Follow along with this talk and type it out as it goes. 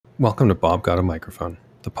Welcome to Bob Got a Microphone,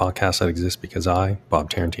 the podcast that exists because I,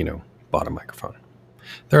 Bob Tarantino, bought a microphone.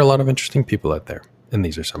 There are a lot of interesting people out there, and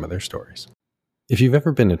these are some of their stories. If you've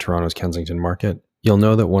ever been to Toronto's Kensington Market, you'll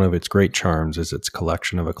know that one of its great charms is its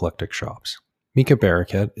collection of eclectic shops. Mika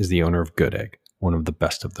Barakat is the owner of Good Egg, one of the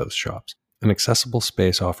best of those shops, an accessible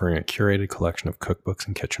space offering a curated collection of cookbooks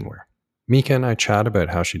and kitchenware. Mika and I chat about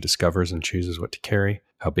how she discovers and chooses what to carry,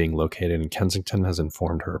 how being located in Kensington has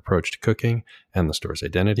informed her approach to cooking and the store's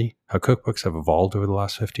identity, how cookbooks have evolved over the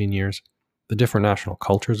last 15 years, the different national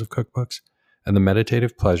cultures of cookbooks, and the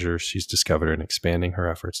meditative pleasures she's discovered in expanding her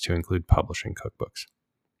efforts to include publishing cookbooks.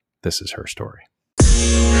 This is her story.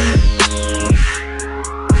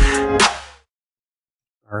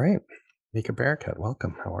 All right, Mika Barakat,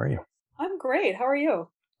 welcome. How are you? I'm great. How are you?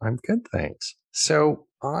 I'm good, thanks. So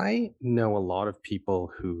I know a lot of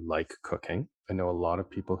people who like cooking. I know a lot of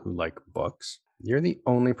people who like books. You're the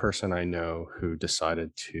only person I know who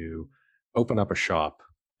decided to open up a shop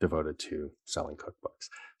devoted to selling cookbooks.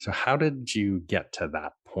 So how did you get to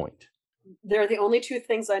that point? They're the only two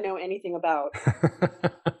things I know anything about.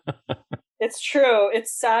 It's true.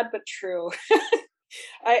 It's sad, but true.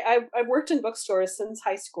 I've worked in bookstores since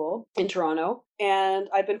high school in Toronto, and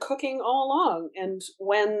I've been cooking all along. And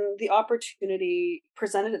when the opportunity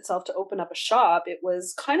presented itself to open up a shop, it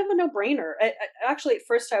was kind of a no-brainer. Actually, at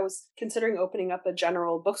first, I was considering opening up a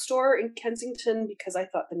general bookstore in Kensington because I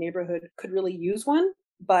thought the neighborhood could really use one.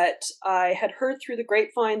 But I had heard through the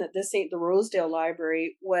grapevine that This Ain't the Rosedale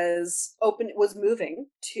Library was moving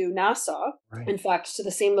to Nassau. Right. In fact, to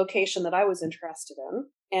the same location that I was interested in.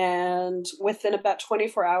 And within about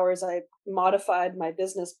 24 hours, I modified my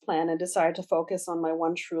business plan and decided to focus on my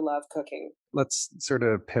one true love, cooking. Let's sort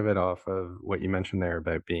of pivot off of what you mentioned there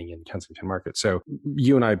about being in Kensington Market. So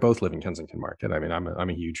you and I both live in Kensington Market. I mean, I'm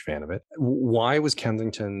a huge fan of it. Why was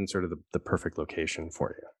Kensington sort of the perfect location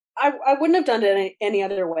for you? I wouldn't have done it any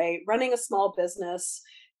other way. Running a small business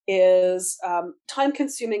is time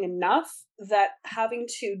consuming enough that having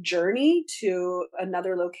to journey to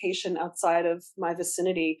another location outside of my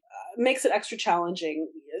vicinity makes it extra challenging.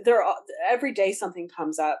 Every day something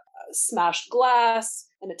comes up, smashed glass,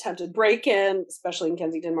 an attempted break-in, especially in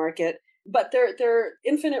Kensington Market. But there are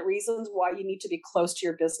infinite reasons why you need to be close to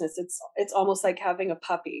your business. It's almost like having a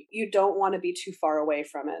puppy. You don't want to be too far away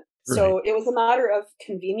from it. Right. So it was a matter of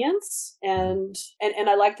convenience, and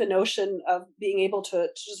I like the notion of being able to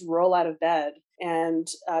just roll out of bed and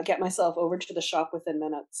get myself over to the shop within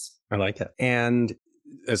minutes. I like it. And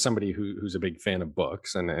as somebody who's a big fan of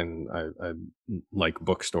books, and I like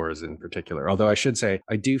bookstores in particular, although I should say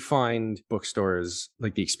I do find bookstores,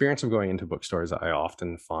 like the experience of going into bookstores, I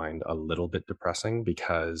often find a little bit depressing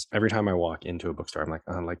because every time I walk into a bookstore,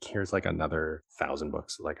 I'm like, here's like another 1,000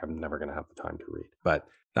 books. Like I'm never going to have the time to read. But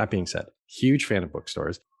that being said, huge fan of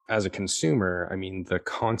bookstores. As a consumer, I mean, the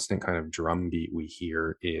constant kind of drumbeat we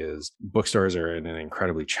hear is bookstores are in an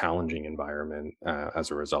incredibly challenging environment as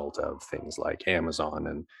a result of things like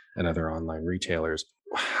Amazon and other online retailers.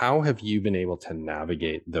 How have you been able to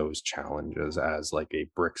navigate those challenges as like a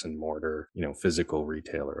bricks and mortar, physical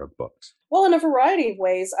retailer of books? Well, in a variety of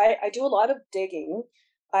ways. I do a lot of digging.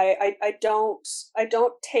 I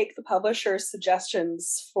don't take the publisher's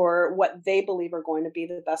suggestions for what they believe are going to be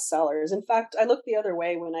the best sellers. In fact, I look the other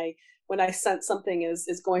way when I sense something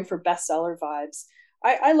is going for bestseller vibes.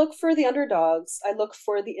 I look for the underdogs. I look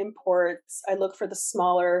for the imports. I look for the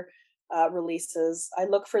smaller releases. I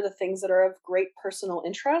look for the things that are of great personal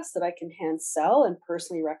interest that I can hand sell and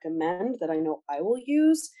personally recommend that I know I will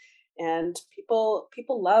use. And people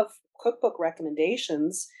love cookbook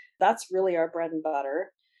recommendations. That's really our bread and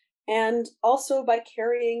butter. And also by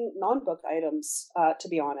carrying non-book items, to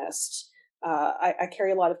be honest. I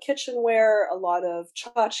carry a lot of kitchenware, a lot of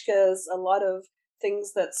tchotchkes, a lot of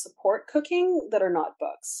things that support cooking that are not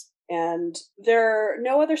books. And there are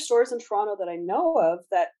no other stores in Toronto that I know of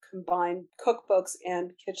that combine cookbooks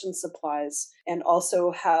and kitchen supplies and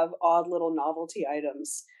also have odd little novelty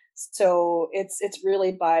items. So it's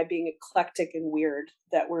really by being eclectic and weird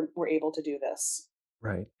that we're able to do this.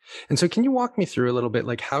 Right. And so can you walk me through a little bit,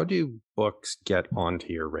 like how do books get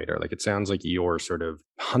onto your radar? Like it sounds like you're sort of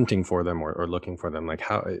hunting for them or looking for them. Like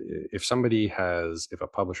how, if a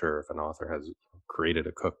publisher, if an author has created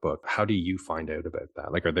a cookbook, how do you find out about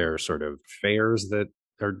that? Like, are there sort of fairs that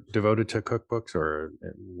are devoted to cookbooks, or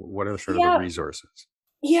what are sort of the resources?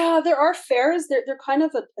 Yeah, there are fairs. They're kind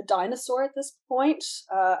of a dinosaur at this point.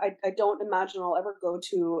 I don't imagine I'll ever go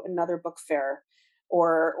to another book fair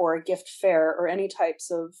or a gift fair or any types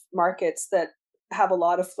of markets that have a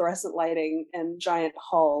lot of fluorescent lighting and giant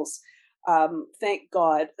halls. Thank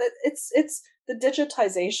God. It's the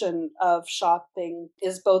digitization of shopping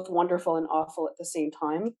is both wonderful and awful at the same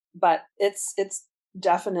time, but it's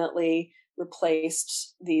definitely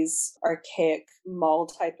replaced these archaic mall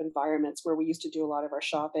type environments where we used to do a lot of our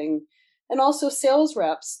shopping. And also sales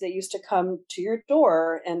reps, they used to come to your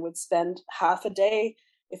door and would spend half a day.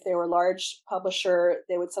 If they were a large publisher,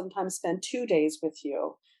 they would sometimes spend 2 days with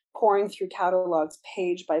you, pouring through catalogs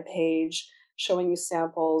page by page, showing you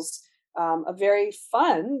samples. A very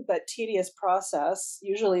fun but tedious process,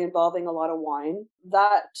 usually involving a lot of wine.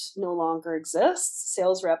 That no longer exists.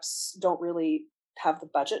 Sales reps don't really have the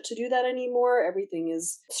budget to do that anymore. Everything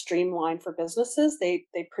is streamlined for businesses. They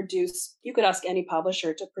produce, you could ask any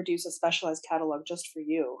publisher to produce a specialized catalog just for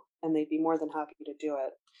you, and they'd be more than happy to do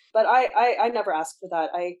it. But I never ask for that.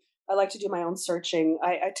 I like to do my own searching.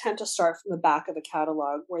 I tend to start from the back of a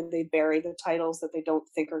catalog where they bury the titles that they don't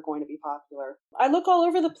think are going to be popular. I look all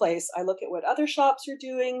over the place. I look at what other shops are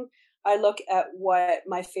doing. I look at what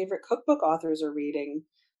my favorite cookbook authors are reading.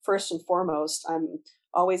 First and foremost, I'm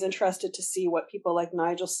always interested to see what people like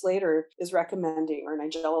Nigel Slater is recommending, or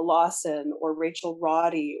Nigella Lawson, or Rachel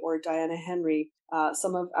Roddy, or Diana Henry,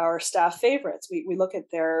 some of our staff favorites. We look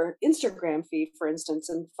at their Instagram feed, for instance,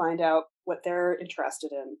 and find out what they're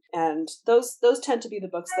interested in. And those tend to be the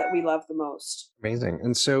books that we love the most. Amazing.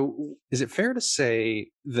 And so is it fair to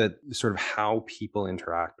say that sort of how people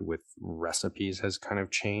interact with recipes has kind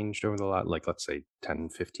of changed over the last, like, let's say 10,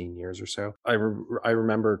 15 years or so? I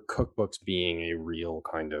remember cookbooks being a real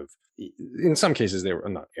kind of, in some cases they were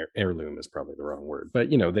not, heirloom is probably the wrong word, but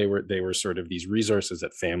they were sort of these resources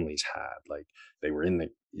that families had, like they were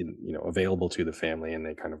available to the family, and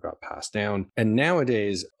they kind of got passed down. And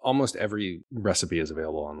nowadays almost every recipe is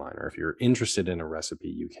available online, or if you're interested in a recipe,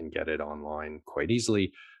 you can get it online quite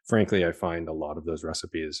easily. Frankly, I find a lot of those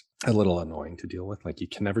recipes a little annoying to deal with. Like, you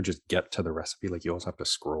can never just get to the recipe. Like, you also have to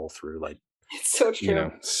scroll through, like, it's so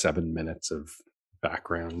true, 7 minutes of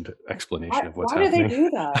background explanation of what's happening. Why do they do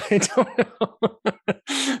that? I don't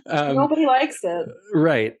know. Nobody likes it.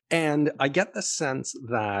 Right. And I get the sense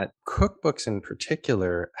that cookbooks in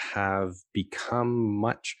particular have become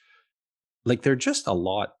much, like, they're just a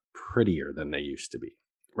lot prettier than they used to be.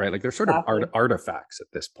 Right. Like, they're sort of artifacts at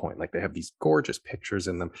this point. Like, they have these gorgeous pictures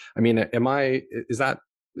in them. I mean, is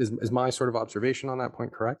my sort of observation on that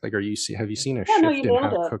point correct? Like, have you seen a shift in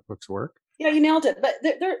how cookbooks work? Yeah, you nailed it. But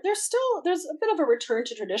there's a bit of a return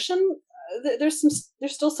to tradition. There's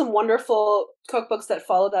still some wonderful cookbooks that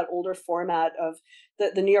follow that older format of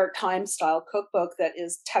the New York Times style cookbook that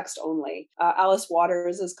is text only. Alice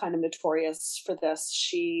Waters is kind of notorious for this.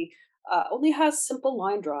 She only has simple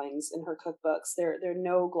line drawings in her cookbooks. There are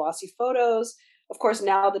no glossy photos. Of course,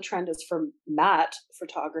 now the trend is for matte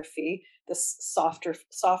photography, this softer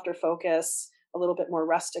focus, a little bit more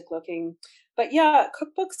rustic looking. But yeah,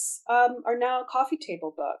 cookbooks are now coffee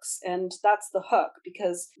table books, and that's the hook,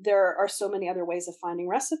 because there are so many other ways of finding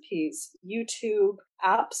recipes. YouTube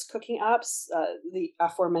apps, cooking apps, the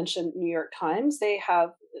aforementioned New York Times, they have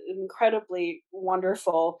an incredibly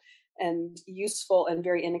wonderful and useful and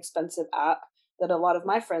very inexpensive app that a lot of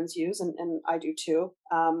my friends use, and I do too.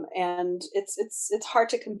 And it's hard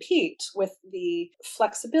to compete with the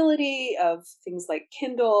flexibility of things like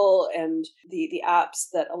Kindle and the apps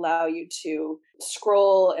that allow you to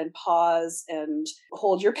scroll and pause and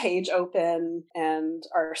hold your page open and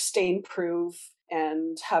are stain proof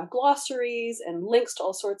and have glossaries and links to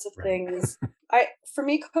all sorts of things. For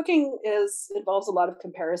me, cooking involves a lot of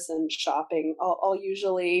comparison shopping. I'll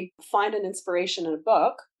usually find an inspiration in a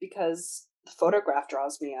book because the photograph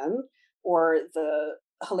draws me in, or the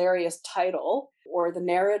hilarious title, or the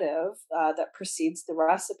narrative that precedes the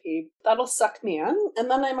recipe. That'll suck me in. And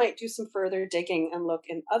then I might do some further digging and look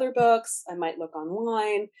in other books. I might look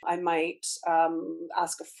online. I might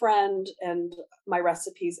ask a friend, and my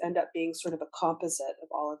recipes end up being sort of a composite of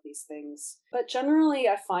all of these things. But generally,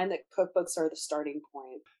 I find that cookbooks are the starting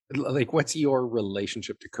point. Like, what's your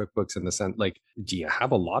relationship to cookbooks in the sense, like, do you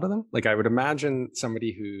have a lot of them? Like, I would imagine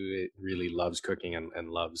somebody who really loves cooking and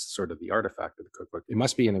loves sort of the artifact of the cookbook, it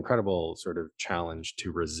must be an incredible sort of challenge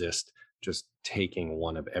to resist just taking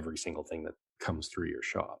one of every single thing that comes through your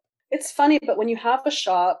shop. It's funny, but when you have a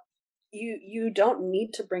shop, you don't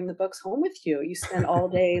need to bring the books home with you. You spend all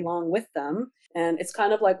day long with them. And it's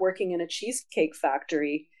kind of like working in a cheesecake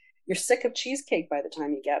factory. You're sick of cheesecake by the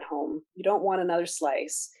time you get home. You don't want another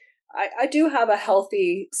slice. I do have a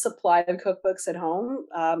healthy supply of cookbooks at home.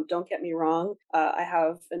 Don't get me wrong. I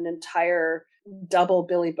have an entire double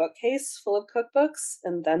Billy bookcase full of cookbooks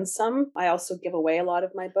and then some. I also give away a lot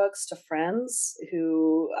of my books to friends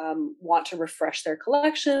who want to refresh their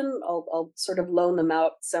collection. I'll sort of loan them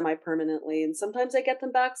out semi-permanently, and sometimes I get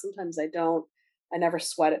them back, sometimes I don't. I never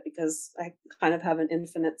sweat it because I kind of have an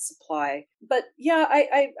infinite supply. But yeah,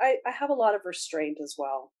 I have a lot of restraint as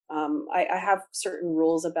well. I have certain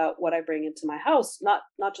rules about what I bring into my house, not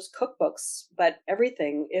just cookbooks, but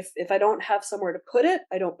everything. If I don't have somewhere to put it,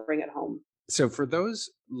 I don't bring it home. So for those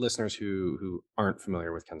listeners who aren't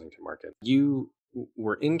familiar with Kensington Market, you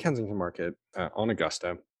were in Kensington Market on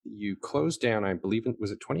Augusta. You closed down, I believe,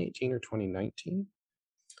 was it 2018 or 2019?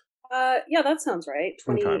 Yeah, that sounds right.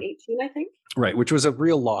 Okay. 2018, I think. Right, which was a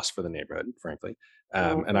real loss for the neighborhood, frankly.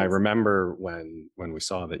 Oh, And I remember when we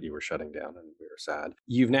saw that you were shutting down, and we were sad.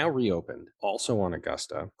 You've now reopened, also on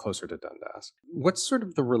Augusta, closer to Dundas. What's sort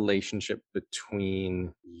of the relationship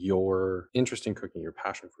between your interest in cooking, your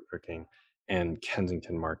passion for cooking, and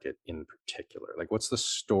Kensington Market in particular? Like, what's the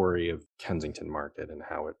story of Kensington Market and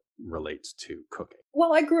how it relates to cooking?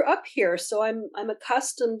 Well, I grew up here, so I'm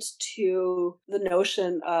accustomed to the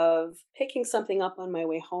notion of picking something up on my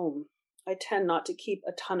way home. I tend not to keep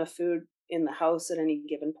a ton of food in the house at any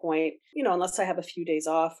given point, unless I have a few days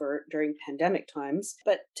off or during pandemic times.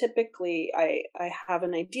 But typically I have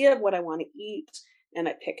an idea of what I want to eat and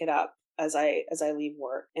I pick it up as I leave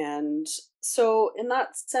work. And so in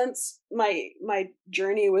that sense, my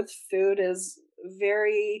journey with food is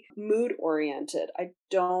very mood oriented. I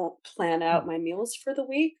don't plan out my meals for the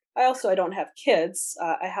week. I don't have kids.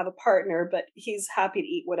 I have a partner, but he's happy to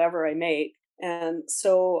eat whatever I make. And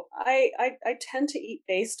so I tend to eat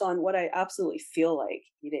based on what I absolutely feel like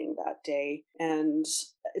eating that day. And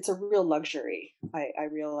it's a real luxury, I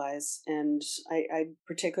realize. And I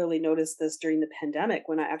particularly noticed this during the pandemic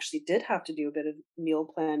when I actually did have to do a bit of meal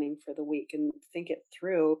planning for the week and think it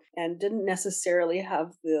through, and didn't necessarily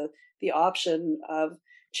have the option of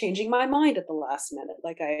changing my mind at the last minute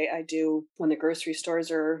like I do when the grocery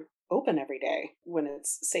stores are open every day, when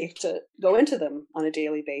it's safe to go into them on a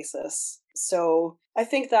daily basis. So I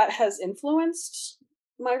think that has influenced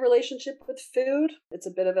my relationship with food. It's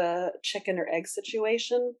a bit of a chicken or egg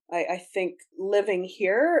situation. I think living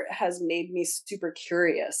here has made me super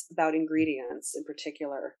curious about ingredients in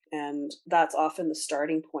particular. And that's often the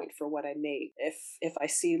starting point for what I make. If I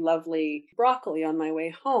see lovely broccoli on my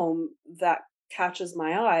way home, that catches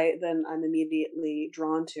my eye, then I'm immediately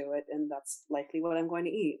drawn to it, and that's likely what I'm going to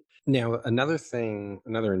eat. Now, another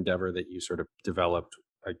endeavor that you sort of developed,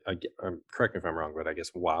 correct me if I'm wrong, but I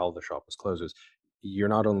guess while the shop was closed, is you're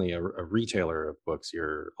not only a retailer of books,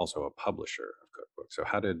 you're also a publisher of cookbooks. So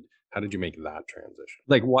how did you make that transition?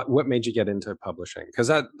 Like, what made you get into publishing? Because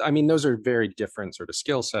those are very different sort of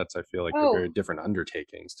skill sets. I feel like they're very Oh, different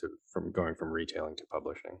undertakings from going from retailing to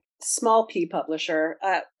publishing. small P publisher.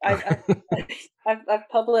 I've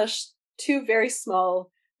published two very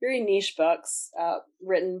small, very niche books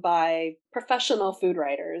written by professional food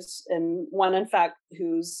writers, and one, in fact,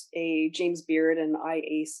 who's a James Beard and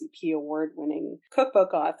IACP award-winning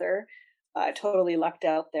cookbook author. I totally lucked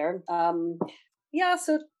out there. Yeah,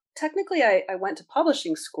 so technically, I went to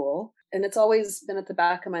publishing school, and it's always been at the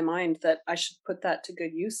back of my mind that I should put that to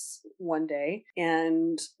good use one day.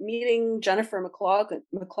 And meeting Jennifer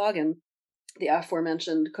McLagan, the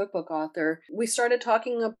aforementioned cookbook author, we started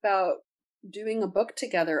talking about doing a book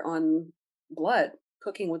together on blood,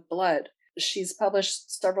 cooking with blood. She's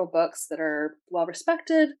published several books that are well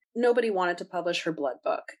respected. Nobody wanted to publish her blood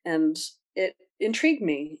book, and it intrigued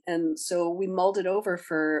me. And so we mulled it over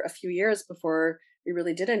for a few years before we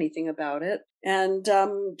really did anything about it. And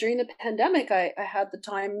during the pandemic, I had the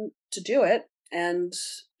time to do it. And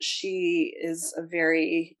she is a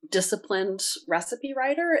very disciplined recipe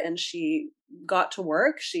writer, and she got to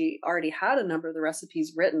work. She already had a number of the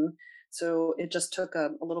recipes written, so it just took a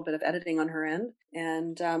little bit of editing on her end,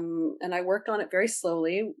 and I worked on it very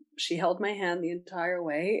slowly. She held my hand the entire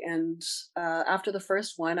way, and after the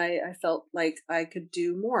first one, I felt like I could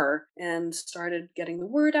do more and started getting the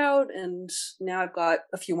word out. And now I've got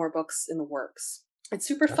a few more books in the works. It's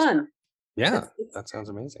super That's fun. Yeah, It's that sounds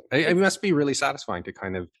amazing. It must be really satisfying to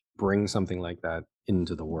kind of bring something like that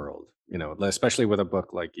into the world, especially with a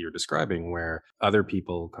book like you're describing, where other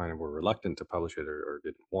people kind of were reluctant to publish it, or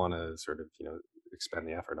didn't want to sort of, expend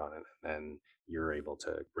the effort on it. And then you're able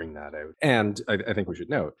to bring that out. And I think we should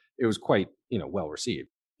note it was quite, well received.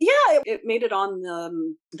 Yeah, it made it on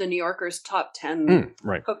the New Yorker's top 10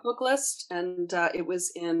 Right. cookbook list, and it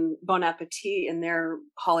was in Bon Appetit in their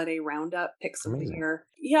holiday roundup picks of the Amazing. year.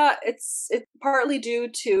 Yeah, it's partly due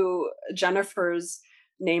to Jennifer's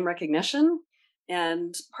name recognition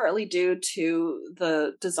and partly due to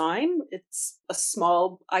the design. It's a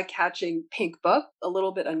small, eye-catching pink book, a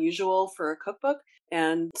little bit unusual for a cookbook.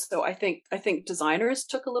 And so I think designers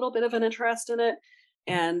took a little bit of an interest in it.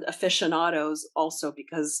 and aficionados also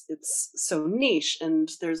because it's so niche and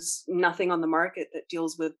there's nothing on the market that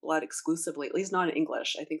deals with blood exclusively, at least not in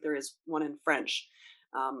English. I think there is one in French,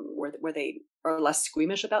 where they are less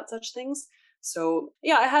squeamish about such things. So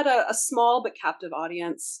yeah, I had a small but captive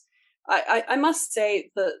audience. I must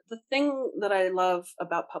say the thing that I love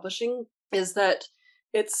about publishing is that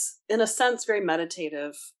it's in a sense very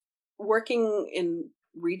meditative. Working in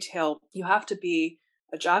retail, you have to be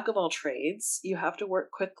a jack of all trades. You have to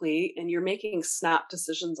work quickly and you're making snap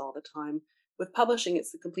decisions all the time. With publishing,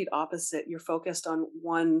 it's the complete opposite. You're focused on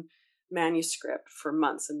one manuscript for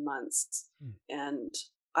months and months. And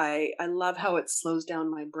I love how it slows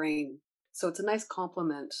down my brain. So it's a nice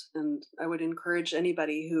compliment. And I would encourage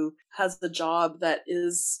anybody who has the job that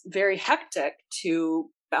is very hectic to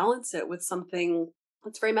balance it with something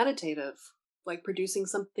that's very meditative, like producing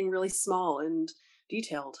something really small and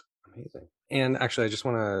detailed. Amazing. And actually, I just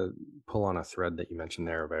want to pull on a thread that you mentioned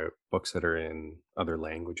there about books that are in other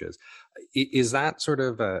languages. Is that sort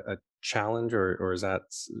of a challenge, or is that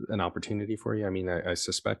an opportunity for you? I mean, I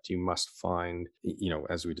suspect you must find,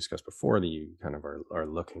 as we discussed before, that you kind of are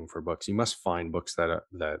looking for books. You must find books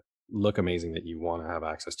that look amazing that you want to have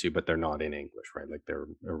access to, but they're not in English, right? Like they're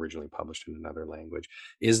originally published in another language.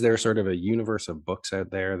 Is there sort of a universe of books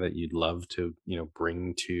out there that you'd love to,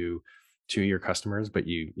 bring to your customers, but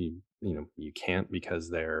you can't because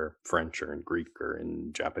they're French or in Greek or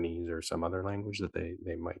in Japanese or some other language that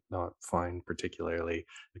they might not find particularly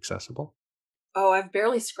accessible? Oh, I've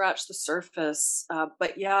barely scratched the surface.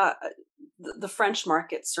 But yeah, the French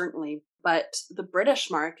market certainly, but the British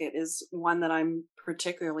market is one that I'm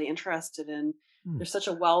particularly interested in. Hmm. There's such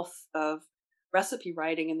a wealth of recipe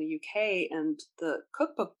writing in the UK, and the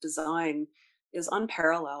cookbook design is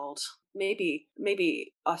unparalleled. Maybe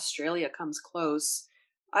Australia comes close.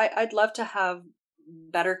 I'd love to have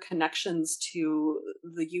better connections to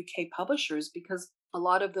the UK publishers because a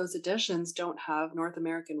lot of those editions don't have North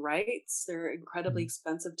American rights. They're incredibly Mhm.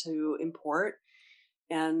 expensive to import.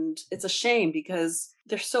 And it's a shame because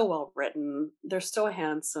they're so well written. They're so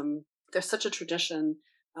handsome. There's such a tradition,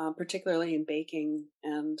 particularly in baking.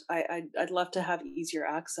 And I'd love to have easier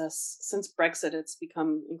access. Since Brexit, it's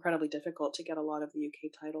become incredibly difficult to get a lot of the UK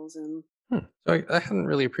titles in. So I hadn't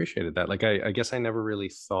really appreciated that. Like, I guess I never really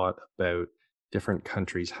thought about different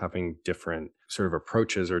countries having different sort of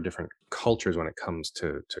approaches or different cultures when it comes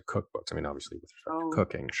to cookbooks. I mean, obviously with respect to Oh,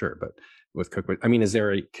 cooking, sure, but with cookbook, I mean, is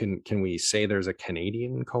there can we say there's a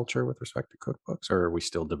Canadian culture with respect to cookbooks, or are we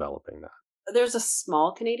still developing that? there's a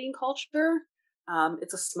small Canadian culture.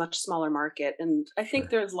 It's a much smaller market, and I think Sure.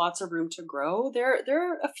 there's lots of room to grow. There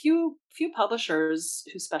are a few publishers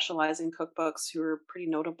who specialize in cookbooks who are pretty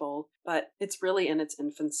notable, but it's really in its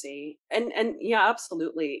infancy. And yeah,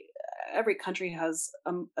 absolutely, every country has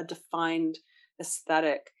a defined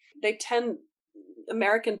aesthetic. They tend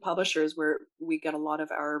American publishers, where we get a lot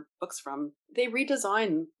of our books from, they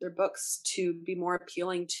redesign their books to be more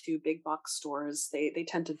appealing to big box stores. They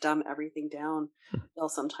tend to dumb everything down. They'll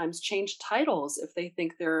sometimes change titles if they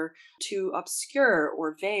think they're too obscure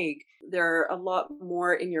or vague. They're a lot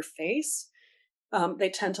more in your face.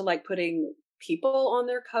 They tend to like putting people on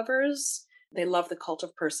their covers. They love the cult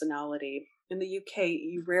of personality. In the UK,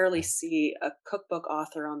 you rarely see a cookbook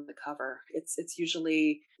author on the cover. It's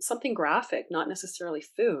usually something graphic, not necessarily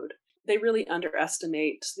food. They really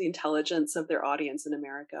underestimate the intelligence of their audience in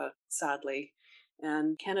America, sadly.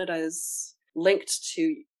 And Canada is linked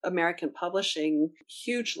to American publishing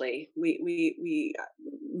hugely. We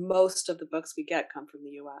most of the books we get come from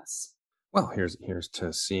the US. Well, here's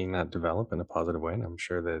to seeing that develop in a positive way, and I'm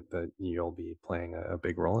sure that you'll be playing a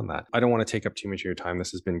big role in that. I don't want to take up too much of your time.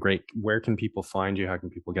 This has been great. Where can people find you? How can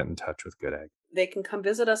people get in touch with Good Egg? They can come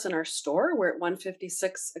visit us in our store. We're at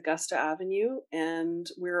 156 Augusta Avenue, and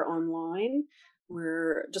we're online.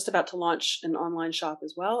 We're just about to launch an online shop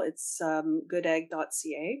as well. It's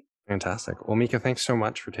goodegg.ca. Fantastic. Well, Mika, thanks so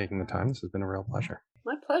much for taking the time. This has been a real pleasure.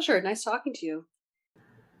 My pleasure. Nice talking to you.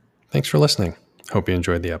 Thanks for listening. Hope you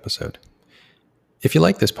enjoyed the episode. If you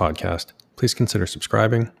like this podcast, please consider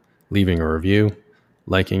subscribing, leaving a review,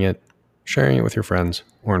 liking it, sharing it with your friends,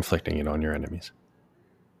 or inflicting it on your enemies.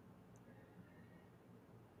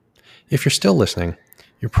 If you're still listening,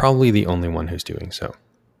 you're probably the only one who's doing so.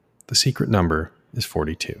 The secret number is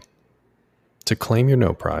 42. To claim your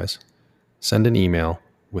No Prize, send an email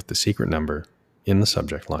with the secret number in the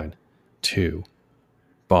subject line to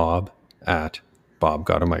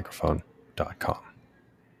bob@bobgotamicrophone.com.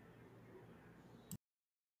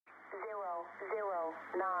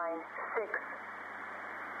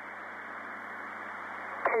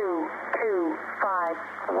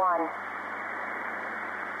 009622512.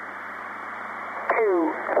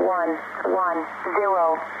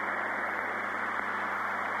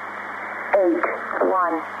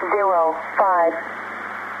 8105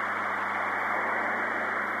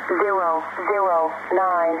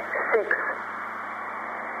 0096